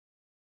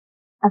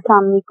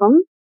Assalamu alaikum.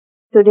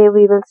 Today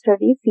we will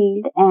study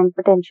field and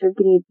potential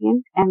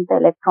gradient and the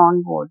electron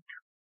volt.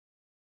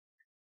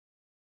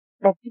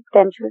 Electric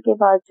potential के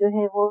बाद जो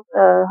है वो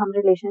हम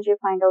रिलेशनशिप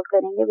फाइंड आउट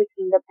करेंगे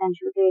between the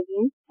potential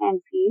gradient and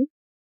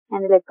field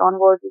and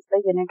electron volt is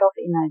the unit of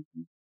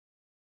energy.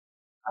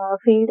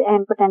 Field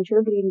and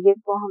potential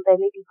gradient को हम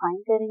पहले डिफाइन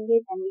करेंगे,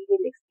 then we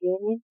will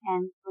explain it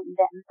and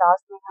then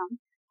last में हम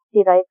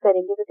डिराइव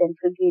करेंगे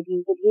potential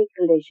gradient के लिए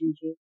एक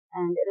रिलेशनशिप.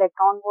 एंड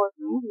इलेक्ट्रॉन वोल्ट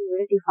में we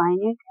will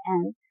define it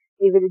and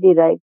we will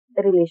derive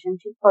the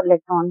relationship for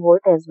electron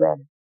volt as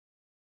well.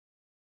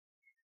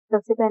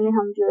 सबसे पहले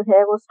हम जो है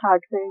वो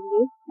स्टार्ट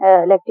करेंगे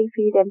electric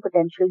field and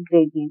potential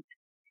gradient.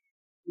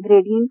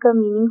 Gradient का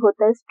मीनिंग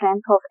होता है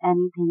strength of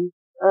anything.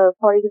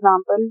 For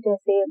example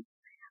जैसे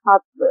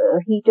आप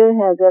हीटर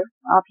है, अगर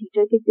आप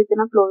हीटर के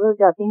जितना क्लोजर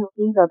जाते हैं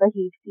उतनी ज्यादा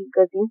हीट फील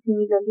करते हैं.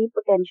 Similarly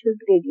potential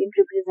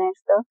gradient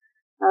represents the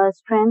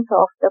strength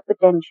of the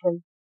potential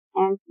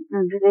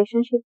and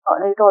relationship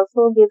it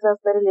also gives us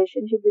the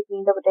relationship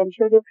between the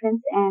potential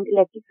difference and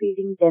electric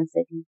field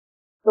intensity.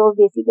 तो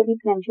बेसिकली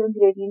पोटेंशियल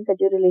ग्रेडियंट का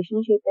जो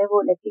relationship है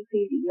वो electric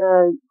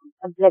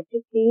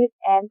field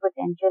and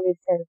potential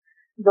itself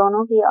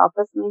दोनों के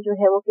आपस में जो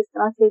है वो किस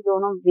तरह से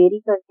दोनों वेरी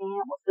करते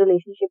हैं उस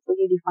रिलेशनशिप को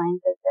ये डिफाइन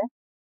करता है.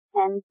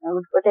 And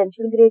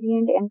potential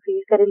gradient and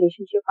field का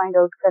रिलेशनशिप फाइंड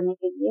आउट करने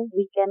के लिए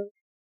we can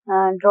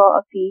draw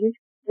a field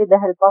with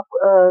the help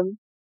of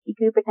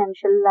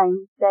equipotential line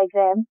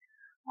diagram,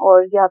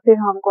 और या फिर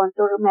हम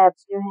कॉन्टोर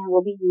मैप्स जो हैं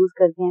वो भी यूज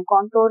करते हैं.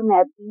 कॉन्टोर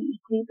मैप भी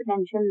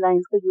इक्विपोटेंशियल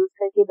लाइंस को यूज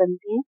करके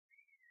बनते हैं.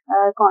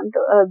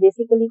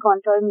 बेसिकली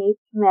कॉन्टोर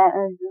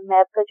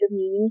मैप का जो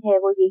मीनिंग है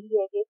वो यही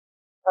है कि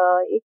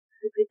it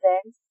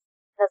represents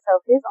the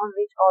surface on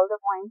which all the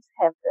points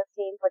have the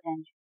same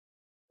potential.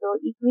 तो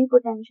इक्वी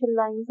पोटेंशियल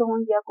लाइंस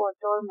हों या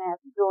कॉन्टोर मैप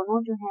दोनों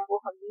जो हैं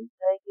वो हमें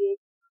ये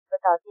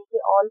बताते हैं कि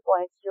ऑल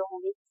पॉइंट्स जो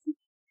होंगे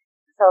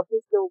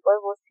सरफेस के ऊपर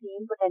वो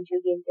सेम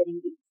पोटेंशियल गेन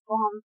करेंगे.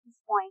 इस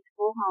पॉइंट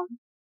को हम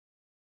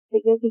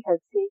फिगर की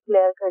हेल्प से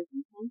क्लियर करते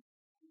हैं.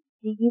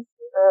 These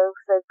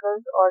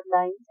circles or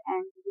lines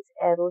and these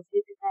arrows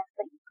represent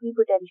the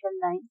equipotential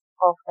lines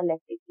of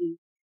electric field.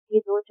 ये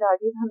दो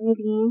चार्जेस हमने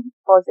लिए हैं,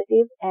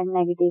 पॉजिटिव एंड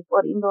नेगेटिव,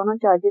 और इन दोनों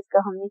चार्जेस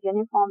का हमने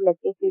यूनिफॉर्म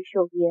इलेक्ट्रिक फील्ड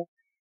शो किया है.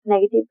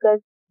 नेगेटिव का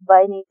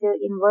बाय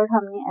नेचर इनवर्ड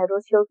हमने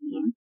एरोस शो किए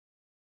हैं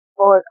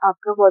और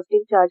आपका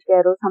पॉजिटिव चार्ज के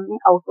एरोस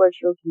हमने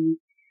आउटवर्ड शो किए हैं.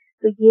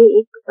 तो ये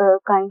एक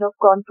काइंड ऑफ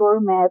कॉन्टूर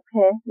मैप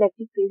है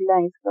इलेक्ट्रिक फील्ड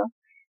लाइंस का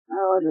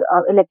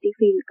और इलेक्ट्रिक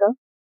फील्ड का.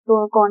 तो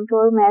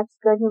कॉन्टूर मैप्स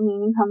का जो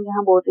मीनिंग हम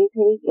यहाँ बोल रहे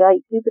थे या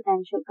इक्वी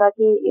पोटेंशियल का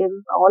कि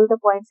all the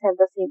points have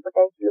the same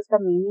potential, उसका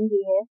मीनिंग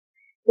ये है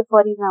कि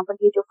फॉर एग्जांपल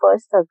ये जो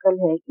फर्स्ट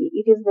सर्कल है कि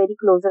it is very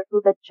closer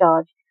to the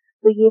charge.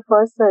 तो ये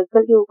फर्स्ट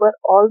सर्कल के ऊपर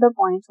all the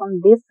points on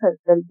this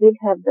circle will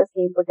have the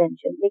same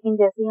potential. लेकिन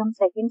जैसे ही हम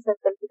सेकंड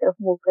सर्कल की तरफ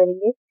मूव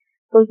करेंगे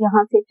तो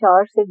यहाँ से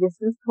चार्ज से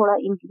डिस्टेंस थोड़ा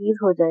इंक्रीज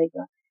हो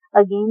जाएगा.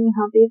 अगेन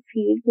यहाँ पे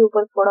फील्ड के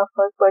ऊपर थोड़ा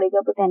फर्क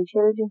पड़ेगा,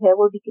 पोटेंशियल जो है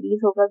वो डिक्रीज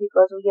होगा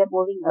because we are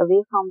moving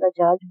away from the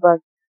charge, but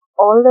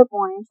all the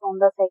points on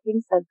the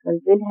second circle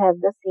will have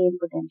the same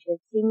potential.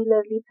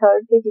 Similarly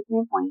third पे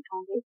जितने पॉइंट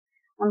होंगे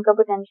उनका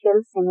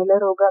पोटेंशियल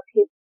सिमिलर होगा,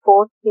 फिर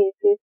फोर्थ पे,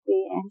 फिफ्थ पे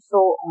एंड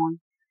सो ऑन.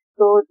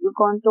 तो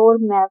contour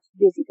maps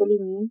basically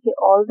mean कि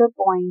all the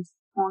points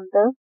on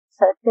the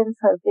certain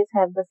surface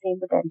have the same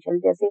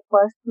potential. जैसे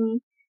फर्स्ट में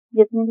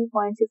जितने भी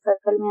पॉइंट्स इस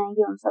सर्कल में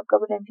आएंगे उन सब का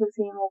पोटेंशियल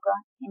सेम होगा,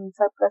 इन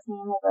सब का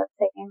सेम होगा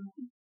सेकंड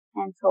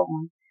में एंड सो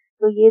ऑन.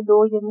 तो ये दो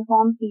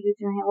यूनिफॉर्म फील्ड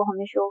जो हैं वो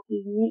हमें शो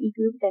की हुई है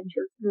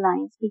इक्विपोटेंशियल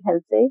लाइंस की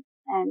हेल्प से.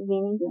 एंड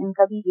मीनिंग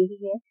इनका भी यही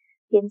है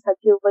कि इन सब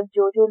के ऊपर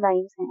जो जो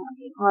लाइंस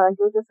हैं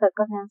जो जो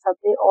सर्कल हैं सब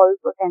पे ऑल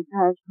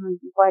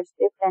पॉइंट्स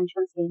पे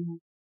पोटेंशियल सेम है.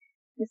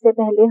 इससे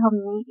पहले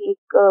हमने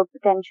एक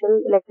पोटेंशियल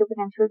इलेक्ट्रिक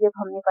पोटेंशियल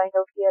जब हमने फाइंड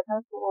आउट किया था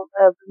तो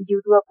due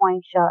to a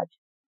point charge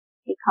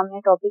एक हमने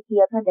टॉपिक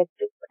किया था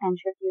electric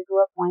potential due to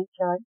a point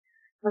charge.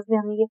 उसमें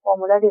हमने ये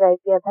फॉर्मूला डिराइव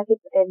किया था कि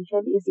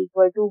potential is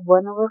equal to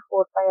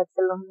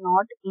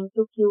 1/4πε0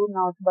 into Q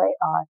not bye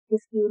R.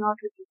 This Q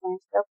not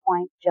represents the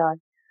point charge.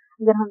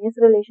 अगर हम इस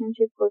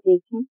रिलेशनशिप को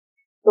देखें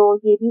तो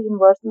ये भी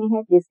इनवर्स में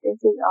है. Distance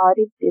is R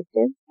is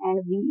distance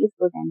and V is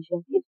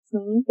potential. It's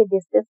mean कि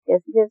डिस्टेंस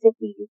जैसे जैसे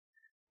फील्ड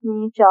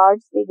में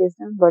चार्ज से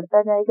डिस्टेंस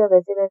बढ़ता जाएगा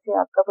वैसे वैसे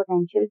आपका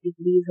पोटेंशियल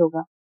डिक्रीज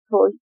होगा.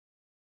 तो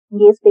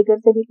ये इस फिगर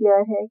से भी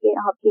क्लियर है कि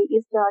आपके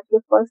इस चार्ज के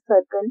फर्स्ट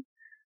सर्कल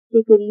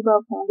के करीब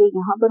आप होंगे,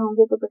 यहाँ पर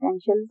होंगे तो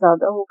पोटेंशियल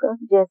ज्यादा होगा.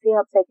 जैसे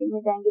आप सेकंड में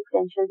जाएंगे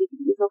पोटेंशियल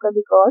डिक्रीज होगा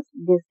because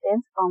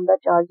distance from the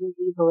charge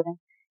increase हो रहा है.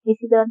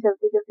 इसी तरह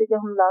चलते चलते जब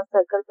हम लास्ट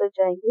सर्कल पर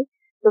जाएंगे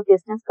तो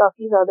डिस्टेंस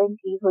काफी ज्यादा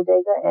इंक्रीज हो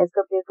जाएगा as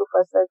compare to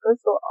first circle.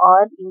 तो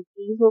आर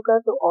इंक्रीज होगा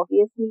तो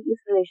ऑब्वियसली इस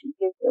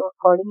रिलेशनशिप के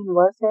अकॉर्डिंग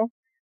इनवर्स है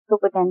तो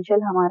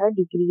पोटेंशियल हमारा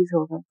डिक्रीज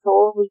होगा. So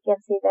we can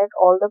say that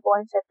all the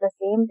points at the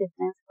same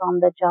distance from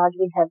the charge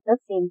will have the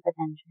same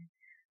potential.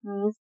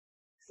 Means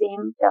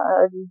same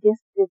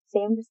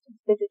same distance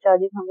पे जो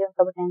चार्जेस होंगे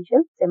उनका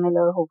पोटेंशियल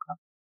सिमिलर होगा.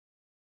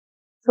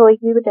 सो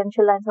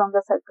equipotential lines on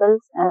the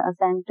circles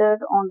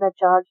centred on the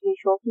charge ये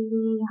show की हुई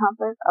है यहाँ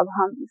पर। अब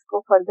हम इसको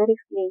फर्दर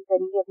एक्सप्लेन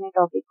करेंगे अपने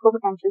टॉपिक को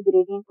पोटेंशियल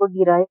ग्रेडियंट को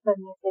डिराइव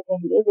करने से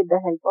पहले with the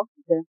help of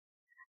figure.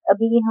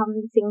 अभी हम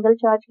सिंगल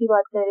चार्ज की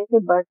बात कर रहे थे,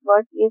 but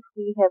what if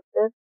we have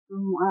the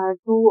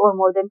two और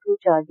मोर देन टू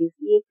चार्जेस।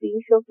 ये एक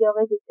फील्ड शो किया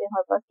हुआ है जिससे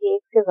हमारे पास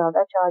एक से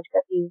ज्यादा चार्ज का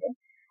फील्ड है,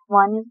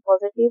 one is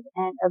positive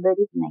and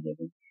other is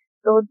negative.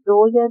 तो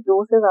दो या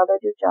दो से ज्यादा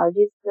जो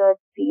चार्जेस का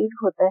फील्ड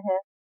होता है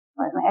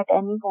एट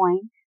एनी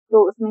पॉइंट,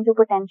 तो उसमें जो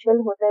पोटेंशियल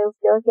होता है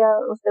उसका क्या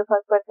उस पर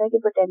फर्क पड़ता है कि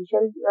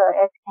potential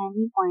at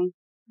any point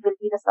will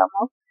be the some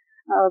of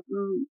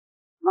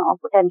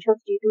potential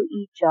due to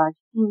each charge.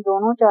 इन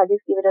दोनों चार्जेस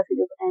की वजह से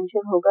जो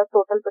पोटेंशियल होगा,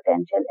 total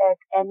potential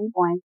at any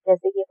point,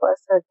 जैसे ये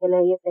फर्स्ट सर्कल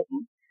है ये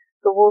सेकंड,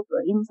 तो वो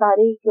इन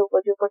सारे के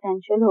ऊपर जो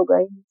पोटेंशियल होगा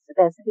इन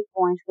स्पेसिफिक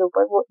पॉइंट्स के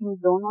ऊपर, वो इन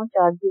दोनों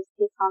चार्जेस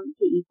के सम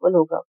के इक्वल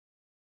होगा।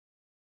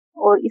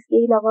 और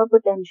इसके अलावा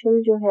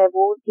पोटेंशियल जो है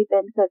वो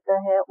डिपेंड करता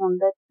है on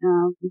the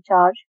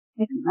charge.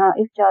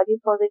 If charge is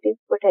positive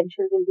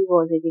potential will be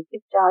positive,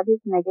 if charge is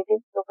negative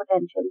तो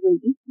पोटेंशियल विल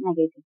बी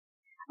नेगेटिव।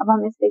 अब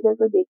हम इस फिगर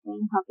को देखते हैं,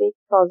 यहाँ पे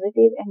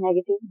पॉजिटिव एंड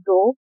नेगेटिव दो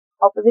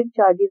ऑपोजिट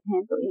चार्जेस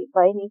हैं, तो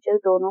बाय नेचर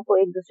दोनों को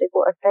एक दूसरे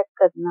को अट्रैक्ट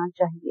करना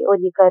चाहिए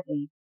और ये कर रहे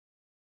हैं।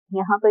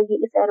 यहाँ पर ये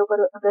इस एरो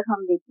पर अगर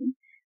हम देखें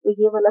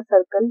तो ये वाला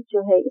सर्कल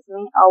जो है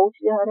इसमें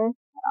आउट जा रहा है,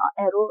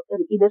 एरो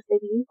इधर से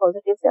भी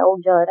पॉजिटिव से आउट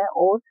जा रहा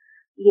है और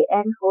ये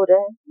एंड हो रहा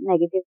है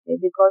नेगेटिव से,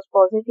 बिकॉज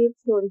पॉजिटिव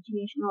से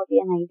ओरिजिनेशन होती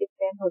है, नेगेटिव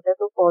से एंड होता है,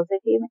 तो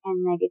positive and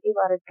negative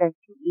are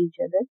attracting each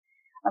other.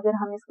 अगर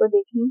हम इसको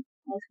देखें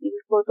इस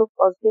फील्ड को, तो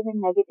पॉजिटिव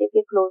एंड नेगेटिव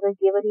के क्लोजर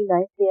ये वाली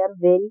line they are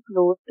very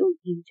close to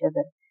each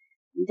other.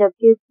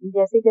 जबकि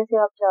जैसे जैसे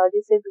आप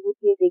चार्जेस से दूर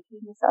ये देखिए,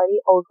 ये सारी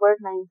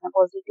आउटवर्ड लाइंस हैं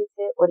पॉजिटिव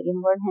से और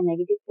इनवर्ड है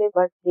नेगेटिव से,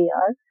 but they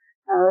are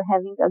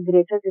having a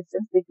greater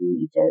distance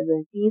between each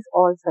other these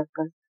all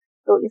circles.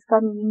 तो इसका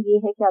मीनिंग ये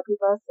है कि आपके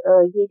पास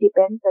ये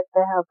डिपेंड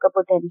करता है आपका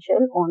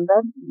potential on the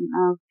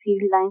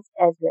field lines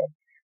as well.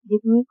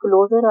 जितनी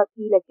क्लोजर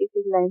आपकी इलेक्ट्रिक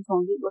फील्ड लाइंस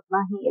होंगी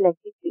उतना ही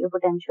इलेक्ट्रिक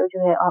पोटेंशियल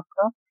जो है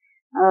आपका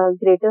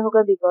ग्रेटर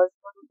होगा, बिकॉज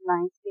उन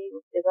लाइंस पे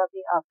उस जगह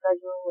पे आपका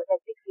जो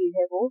इलेक्ट्रिक फील्ड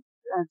है वो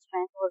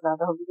स्ट्रेंथ वो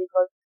ज्यादा होगी,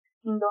 बिकॉज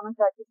इन दोनों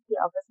चार्जेस की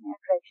आपस में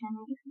अट्रैक्शन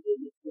है,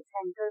 इसलिए इसके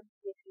सेंटर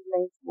की फील्ड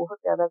लाइंस बहुत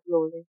ज्यादा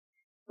क्लोज है।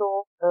 तो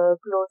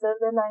क्लोजर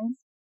द लाइंस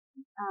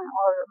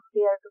और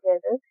दे आर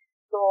टुगेदर,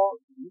 तो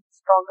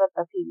स्ट्रॉन्गर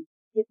द फील्ड।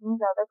 जितनी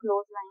ज्यादा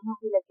क्लोज लाइन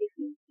होगी इलेक्ट्रिक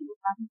फील्ड की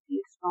उतना ही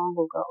फील्ड स्ट्रॉन्ग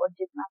होगा, और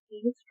जितना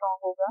फील्ड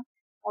स्ट्रॉन्ग होगा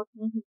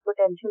उतनी ही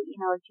पोटेंशियल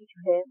एनर्जी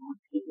जो है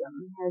उसकी जो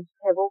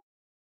है वो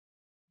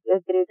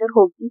ग्रेटर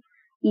होगी।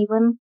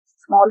 इवन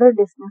स्मॉलर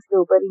डिस्टेंस के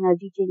ऊपर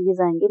एनर्जी चेंजेस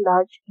आएंगे,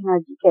 लार्ज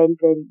एनर्जी कैरी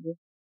करेंगे।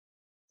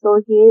 तो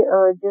ये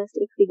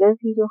जस्ट एक फिगर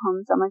थी जो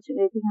हम समझ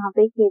रहे थे यहाँ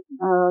पे कि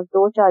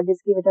दो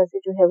चार्जेस की वजह से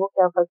जो है वो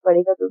क्या फर्क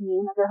पड़ेगा। तो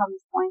मेन अगर हम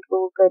इस पॉइंट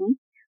को करें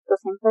तो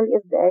सिंपल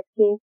इज दैट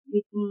के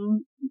बिटवीन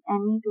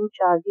एनी टू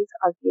चार्जेस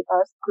आपके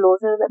पास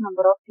closure the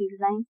number of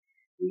field line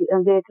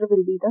greater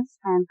will be the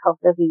strength of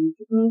the field.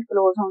 जितनी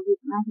क्लोज होंगी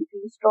उतना ही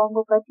फील्ड स्ट्रॉन्ग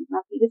होगा, जितना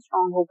फील्ड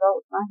स्ट्रॉन्ग होगा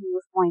उतना ही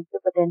उस पॉइंट पे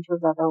पोटेंशियल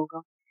ज्यादा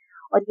होगा।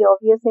 और ये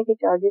ऑब्वियस है कि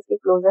चार्जेस के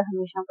क्लोजर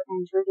हमेशा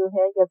पोटेंशियल जो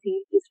है या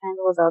फील्ड की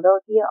स्ट्रेंथ वो ज्यादा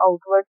होती है।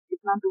 आउटवर्ड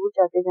जितना दूर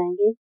जाते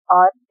जाएंगे,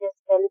 आर जैसे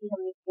पहले भी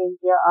हमने एक्सप्लेन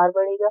किया,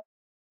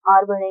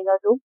 आर बढ़ेगा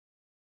तो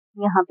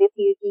यहाँ पे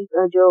फील्ड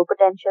की जो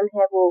पोटेंशियल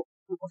है वो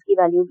उसकी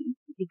वैल्यू भी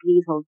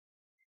डिक्रीज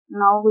होगी।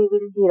 Now we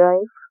will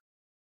derive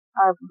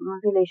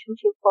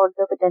relationship for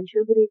the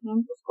potential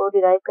gradient. उसको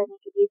डिराइव करने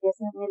के लिए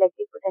जैसे हमने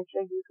electric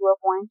potential due to a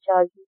point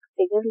charge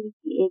figure ली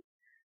थी, एक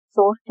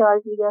सोर्स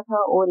चार्ज लिया था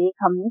और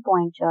एक हमने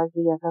पॉइंट चार्ज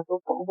लिया था, तो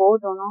वो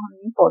दोनों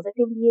हमने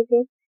पॉजिटिव लिए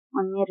थे,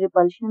 उनमें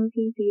रिपल्शन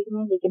थी फील्ड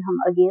में, लेकिन हम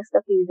अगेंस्ट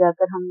द फील्ड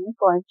जाकर हमने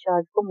पॉइंट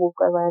चार्ज को मूव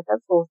करवाया था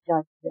सोर्स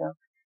चार्ज की तरफ।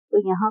 तो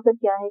यहाँ पर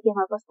क्या है कि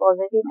हमारे पास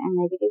पॉजिटिव एंड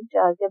नेगेटिव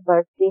चार्ज है,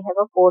 but they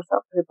have a force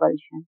of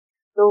repulsion,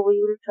 तो we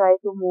will try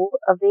to move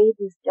away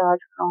this charge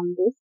from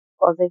this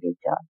positive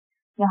charge.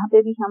 यहाँ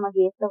पे भी हम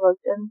against the work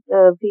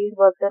done field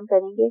work done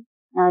करेंगे,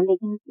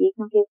 लेकिन ये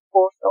क्योंकि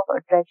फोर्स ऑफ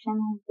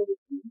अट्रैक्शन है इनके बीच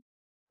में,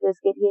 तो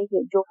इसके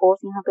लिए जो फोर्स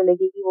यहाँ पे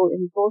लगेगी वो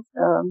इनको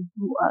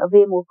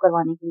वे मूव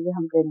करवाने के लिए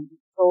हम करेंगे।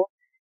 तो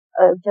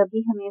जब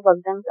भी हमें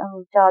वर्कडन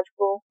चार्ज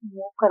को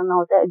मूव करना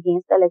होता है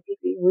against the electric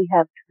field we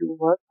have to do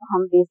work.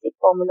 हम बेसिक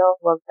फॉर्मूला ऑफ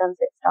वर्कडन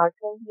से स्टार्ट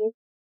करेंगे।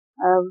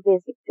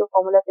 बेसिक जो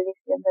फॉर्मूला फिजिक्स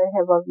के अंदर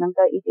है वर्कडन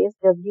का, it is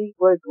W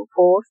equal to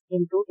force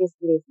into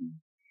displacement.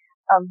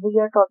 अब we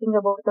are talking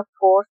about the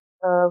force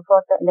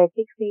for the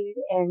electric field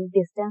and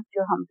distance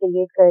जो हम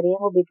क्रिएट कर रहे हैं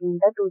वो बिटवीन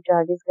द टू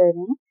चार्जेस कर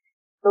रहे हैं।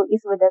 तो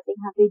इस वजह से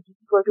यहाँ पे G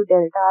equal to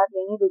delta R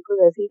लेंगे, बिल्कुल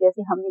वैसे ही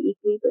जैसे हमने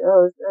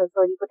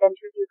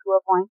potential due to a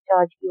point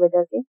charge की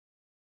वजह से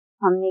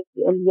हमने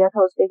लिया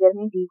था उस फिगर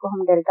में, G को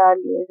हम डेल्टा आर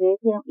ले रहे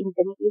थे, हम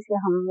इंफिनिटी से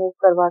हम मूव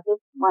करवा के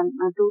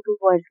टू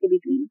पॉइंट्स के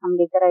बिटवीन हम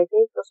लेकर आए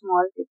थे, तो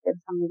स्मॉल डिस्टेंस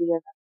हमने लिया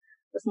था।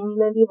 तो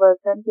सिमिलरली वर्क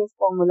डन के इस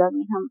फॉर्मूला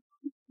में हम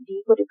G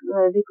को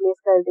रिप्लेस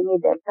कर देंगे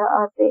डेल्टा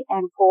आर से,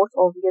 and force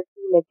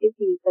obviously electric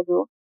field का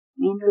जो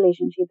मेन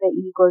रिलेशनशिप है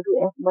E equal to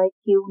F by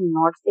Q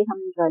not से हम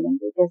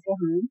निकालेंगे, जैसे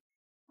हमने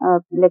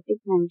electric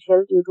potential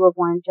due to a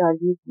point charge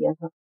में किया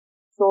था।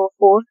 सो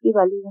फोर्स की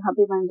वैल्यू यहाँ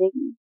पे बन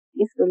जाएगी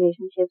इस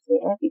रिलेशनशिप से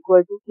F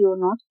equal to Q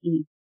not ई।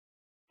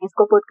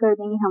 इसको पुट कर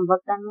देंगे हम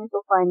वर्क डन में, तो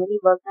finally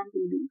work done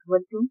will be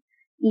equal to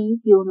E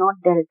Q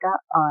not delta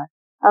R.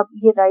 अब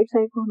ये राइट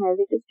साइड को हम एज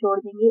इट इज छोड़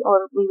देंगे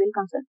और we will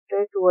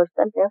concentrate towards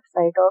the left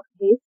side of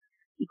this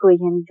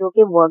equation जो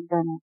कि वर्क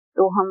डन है।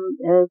 तो हम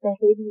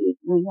पहले भी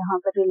यहाँ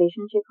पर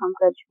रिलेशनशिप हम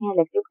कर चुके हैं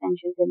इलेक्ट्रिक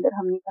पोटेंशियल के अंदर।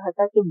 हमने कहा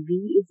था कि V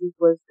is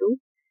equal to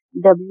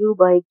W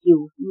by Q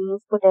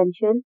means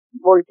potential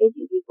voltage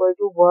is equal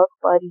to work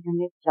per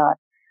unit charge.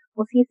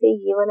 उसी से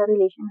ये वाला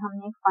रिलेशन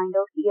हमने फाइंड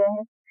आउट किया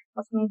है।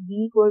 उसमें V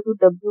equal to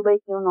W by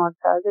Q not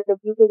था। अगर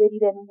W के इधर ही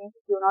रहने दें तो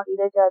Q नॉट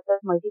इधर जाकर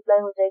मल्टीप्लाई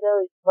हो जाएगा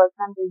और work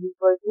done is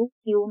equal to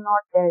Q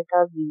not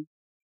delta V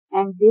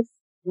and this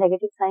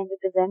negative sign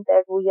represent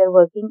that we are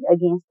working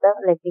against the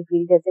electric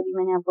field. जैसे भी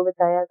मैंने आपको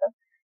बताया था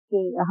कि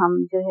हम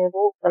जो है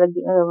वो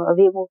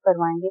अवे मूव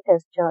करवाएंगे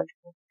टेस्ट चार्ज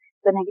को,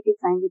 तो negative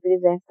sign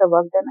represents the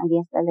work done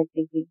against the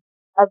electric field.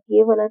 अब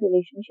ये वाला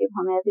रिलेशनशिप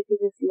हम एज इट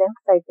इज इस लेफ्ट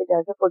साइड पे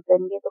जाकर पुट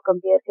करेंगे, तो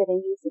कंपेयर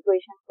करेंगे इस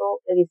इक्वेशन को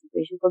और इस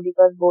इक्वेशन को,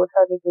 because both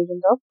are the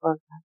equations of work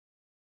done.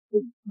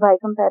 Bye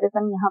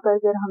comparison यहाँ पर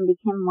अगर हम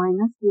लिखें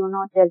minus Q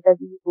not delta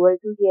B equal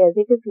to ये एज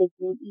इट इज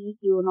लिखते हैं E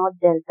Q not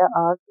delta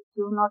R,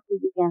 Q not will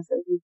be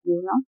cancel with Q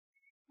not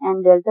and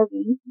delta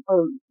B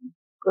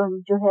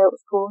जो है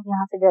उसको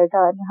यहाँ से डेल्टा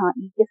आर यहाँ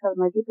ई के साथ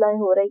मल्टीप्लाई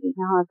हो रहा है,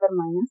 यहाँ आकर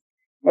माइनस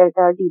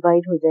डेल्टा आर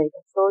डिवाइड हो जाएगा।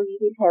 So we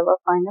will have a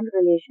final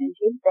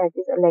relationship that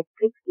is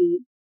electric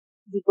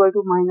field equal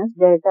to minus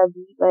delta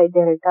B by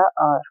delta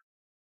R.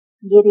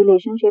 ये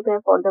रिलेशनशिप है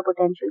for the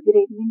potential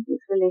gradient.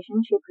 This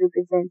relationship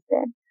represents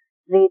that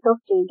rate of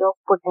change of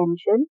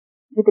potential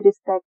with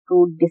respect to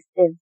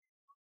distance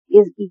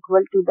is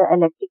equal to the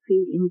electric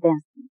field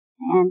intensity,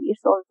 and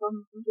it's also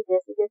meaning कि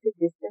जैसे जैसे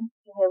distance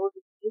जो है वो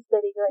decrease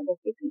करेगा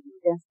electric field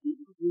intensity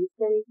increase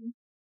करेगी।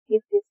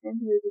 if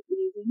distance is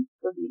decreasing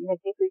so the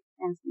electric field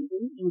intensity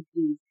will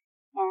increase,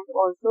 and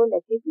also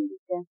electric field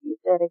intensity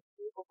is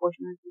directly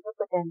proportional to the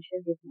potential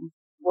difference,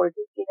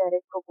 voltage के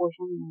direct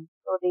proportion में।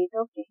 so rate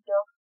of change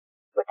of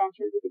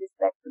potential with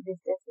respect to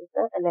distance is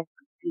the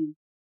electric field।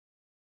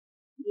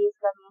 ये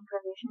इसका main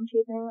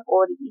relationship है।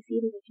 और इसी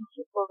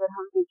relationship को अगर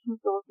हम देखें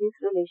तो this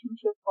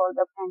relationship for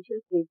the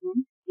potential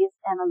gradient is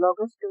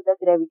analogous to the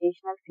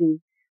gravitational field.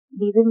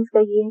 Reason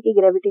इसका ये है कि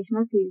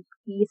ग्रेविटेशनल फील्ड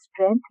की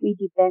स्ट्रेंथ भी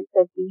डिपेंड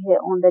करती है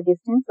ऑन द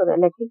डिस्टेंस और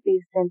इलेक्ट्रिक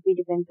फील्ड स्ट्रेंथ भी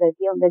डिपेंड करती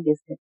है ऑन द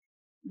डिस्टेंस।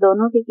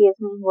 दोनों के केस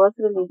में इनवर्स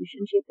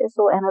रिलेशनशिप है।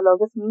 सो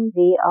analogous mean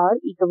they are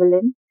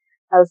equivalent,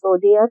 so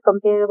they are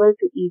comparable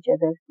to each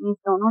other, means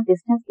दोनों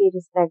डिस्टेंस के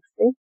रिस्पेक्ट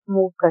से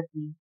मूव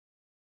करती हैं।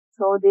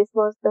 So this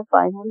was the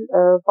final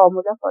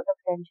formula for the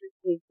potential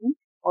gradient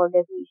और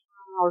definition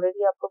मैंने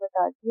ऑलरेडी आपको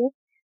बता दी है।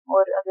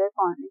 और अगर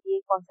ये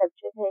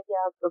कॉन्सेप्चुअल है कि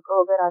आपको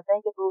अगर आता है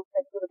कि प्रूव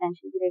करें कि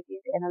potential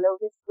gradient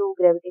analogous to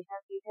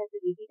gravitational field है, तो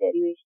यही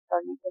डेरिवेशन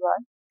करने के बाद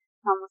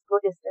हम उसको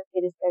डिस्टेंस के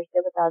रिस्पेक्ट से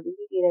बता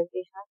देंगे कि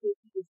ग्रेविटेशनल फील्ड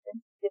की डिस्टेंस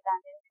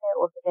डिपेंडेंट है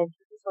और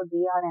पोटेंशियल की, सो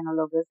दे आर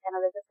एनालॉगस।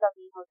 एनालॉगस का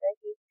मीन होता है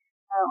कि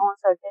ऑन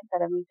सर्टेन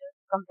पैरामीटर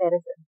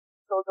कंपैरिजन,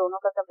 सो दोनों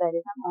का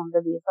comparison on the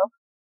base of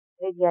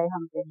radii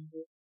हम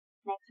करेंगे।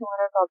 Next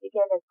हमारा टॉपिक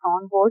है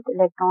electron volt.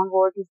 Electron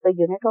volt is the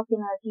unit of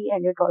energy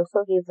and it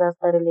also gives us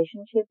the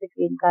relationship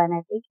between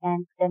kinetic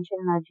and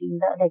potential energy in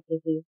the electric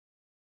field.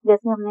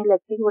 जैसे हमने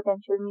electric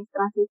potential में इस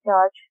तरह से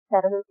चार्ज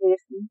पैरेलल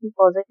प्लेट्स की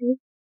positive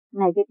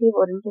negative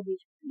और इनके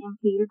बीच में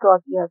फील्ड ड्रॉ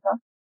किया था,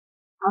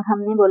 और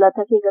हमने बोला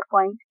था कि अगर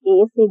पॉइंट ए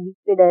से बी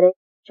पे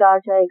डायरेक्ट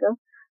चार्ज आएगा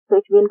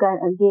तो it will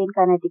gain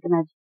kinetic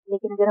energy,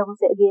 लेकिन अगर हम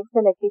उसे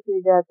अगेंस्ट इलेक्ट्रिक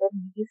फील्ड जाकर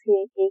बी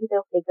से ए की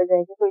तरफ लेकर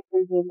जाएंगे तो it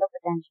will gain the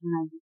potential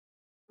energy.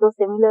 So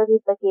similarly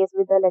is the case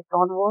with the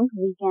electron volt.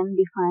 We can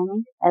define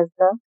it as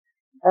the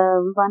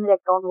 1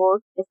 electron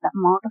volt is the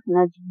amount of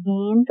energy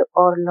gained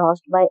or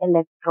lost by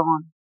electron,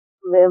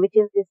 which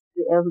is this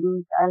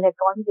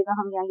electron की जगह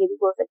हम यहाँ ये भी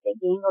बोल सकते हैं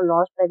gained or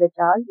lost by the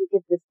charge which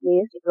is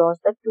displaced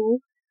across the 2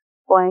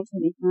 points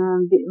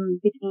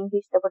between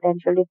which the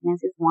potential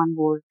difference is 1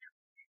 volt.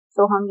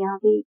 So हम यहाँ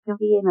पे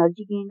क्योंकि ये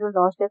energy gained और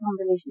lost है तो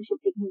हम relationship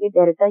लिखेंगे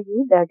delta U,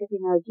 that is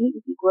energy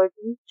is equal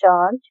to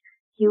charge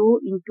Q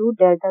into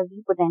delta V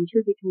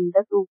potential between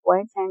the 2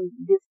 points and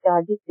this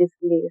charge is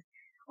displaced,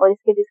 और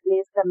इसके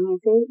displace करने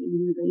से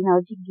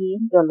energy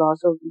gain या loss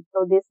होगी। So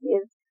this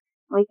is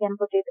we can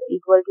put it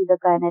equal to the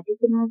kinetic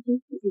energy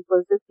is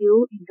equal to Q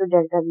into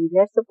delta V.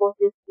 Let's suppose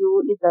this Q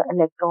is the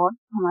electron,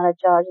 हमारा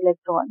charge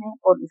electron है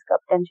और इसका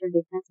potential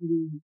difference V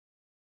है।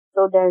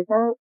 So delta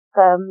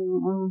Ke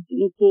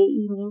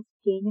means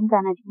change in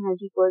kinetic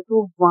energy equal to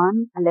 1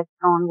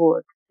 electron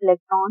volt.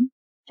 Electron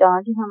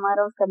charge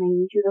हमारा उसका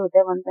magnitude होता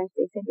है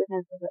 1.6 into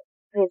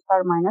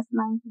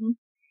 10⁻⁹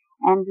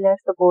 and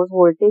let's suppose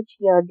voltage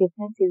या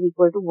difference is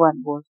equal to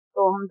 1 volt.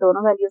 तो हम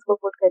दोनों वैल्यूज को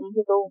पुट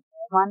करेंगे तो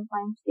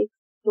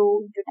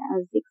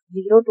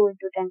 1.62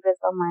 into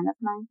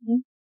 10⁻⁹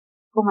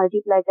 को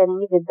मल्टीप्लाई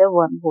करेंगे with the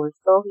 1 volt,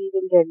 so we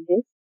will get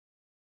this.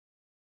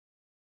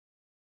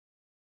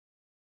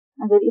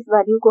 अगर इस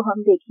वैल्यू को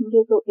हम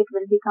देखेंगे तो it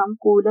will become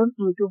coulomb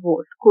into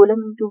volt.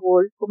 Coulomb into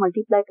volt को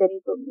मल्टीप्लाई करें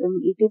तो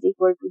it is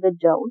equal to the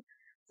joule.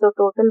 So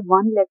total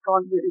one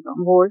electron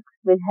volt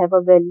will have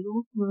a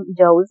value in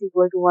joules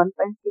equal to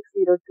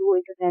 1.602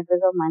 into 10 to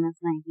the minus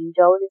 19.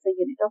 Joule is a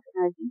unit of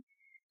energy.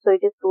 So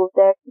it is proved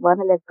that one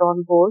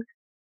electron volt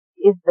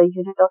is the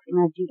unit of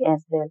energy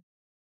as well.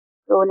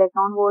 So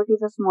electron volt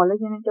is a smaller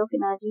unit of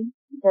energy,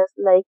 just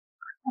like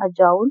a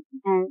joule,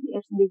 and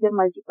its bigger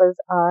multiples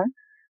are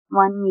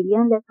 1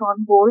 million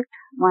electron volt,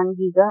 1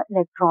 giga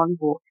electron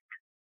volt.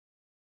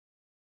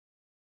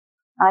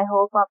 I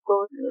hope आपको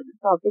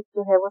topic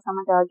जो है वो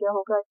समझ आ गया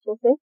होगा अच्छे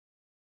से.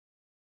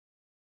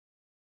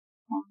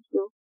 Thank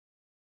you.